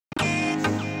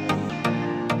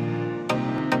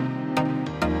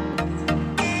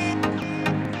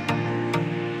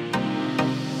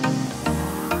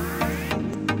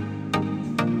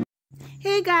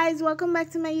Hey guys, welcome back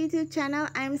to my YouTube channel.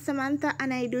 I'm Samantha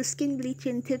and I do skin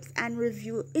bleaching tips and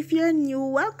review. If you're new,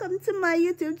 welcome to my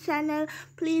YouTube channel.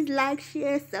 Please like,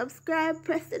 share, subscribe,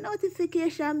 press the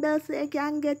notification bell so you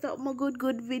can get up my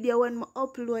good video when I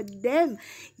upload them.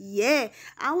 Yeah,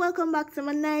 and welcome back to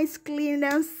my nice clean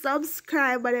them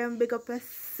subscriber them big up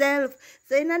yourself.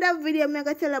 So in another video I'm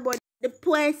gonna tell about the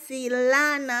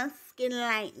Porcelana skin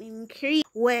lightening cream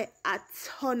where I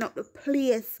turn up the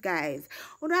place, guys.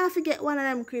 You don't have to get one of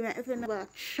them cream if you never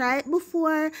tried it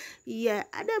before. Yeah,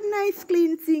 and them nice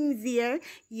clean things here.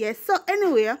 Yeah, so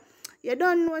anyway, you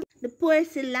don't know the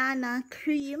Porcelana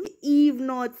cream even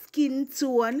out skin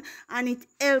tone and it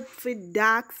helps with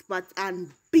dark spots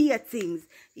and bare things.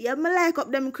 Yeah, I like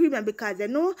up them cream because you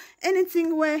know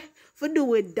anything where for do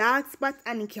with dark spots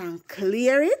and it can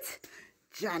clear it.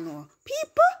 Jano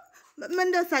people,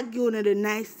 man just a give you the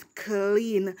nice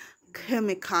clean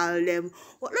chemical them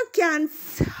what you can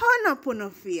turn up on your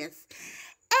face.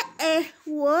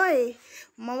 Why?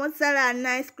 Mama said a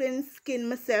nice clean skin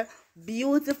myself,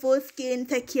 beautiful skin,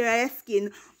 take care of your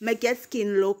skin, make your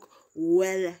skin look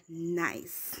well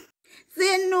nice. So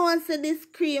you know, so this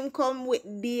cream come with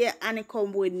day and it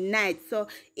come with night. So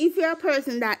if you're a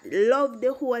person that love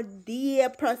the whole day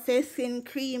processing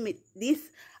cream, this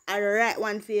are the right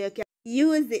one for you. You can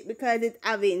use it because it's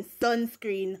having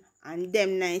sunscreen and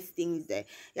them nice things there.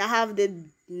 You have the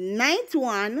night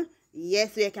one,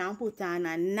 yes, you can put on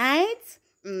a night.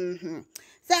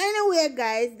 So anyway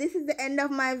guys, this is the end of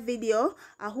my video.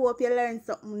 I hope you learned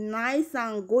something nice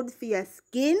and good for your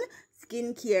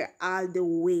skincare all the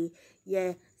way.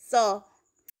 Yeah, so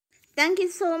thank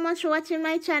you so much for watching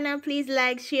my channel. Please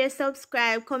like, share,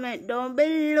 subscribe, comment down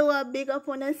below. Big up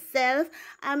on yourself.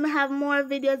 I'm have more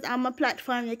videos on my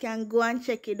platform. You can go and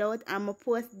check it out. I'm a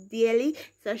post daily.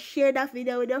 So share that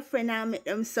video with your friend and make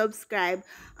them subscribe.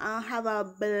 And have a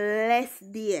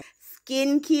blessed day.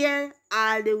 Skincare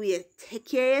all the way. Take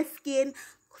care of your skin.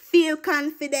 Feel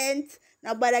confident.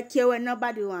 Nobody care what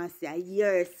nobody wants to say.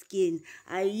 Your skin.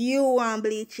 And you want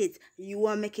bleach it. You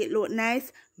want make it look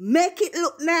nice. Make it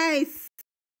look nice.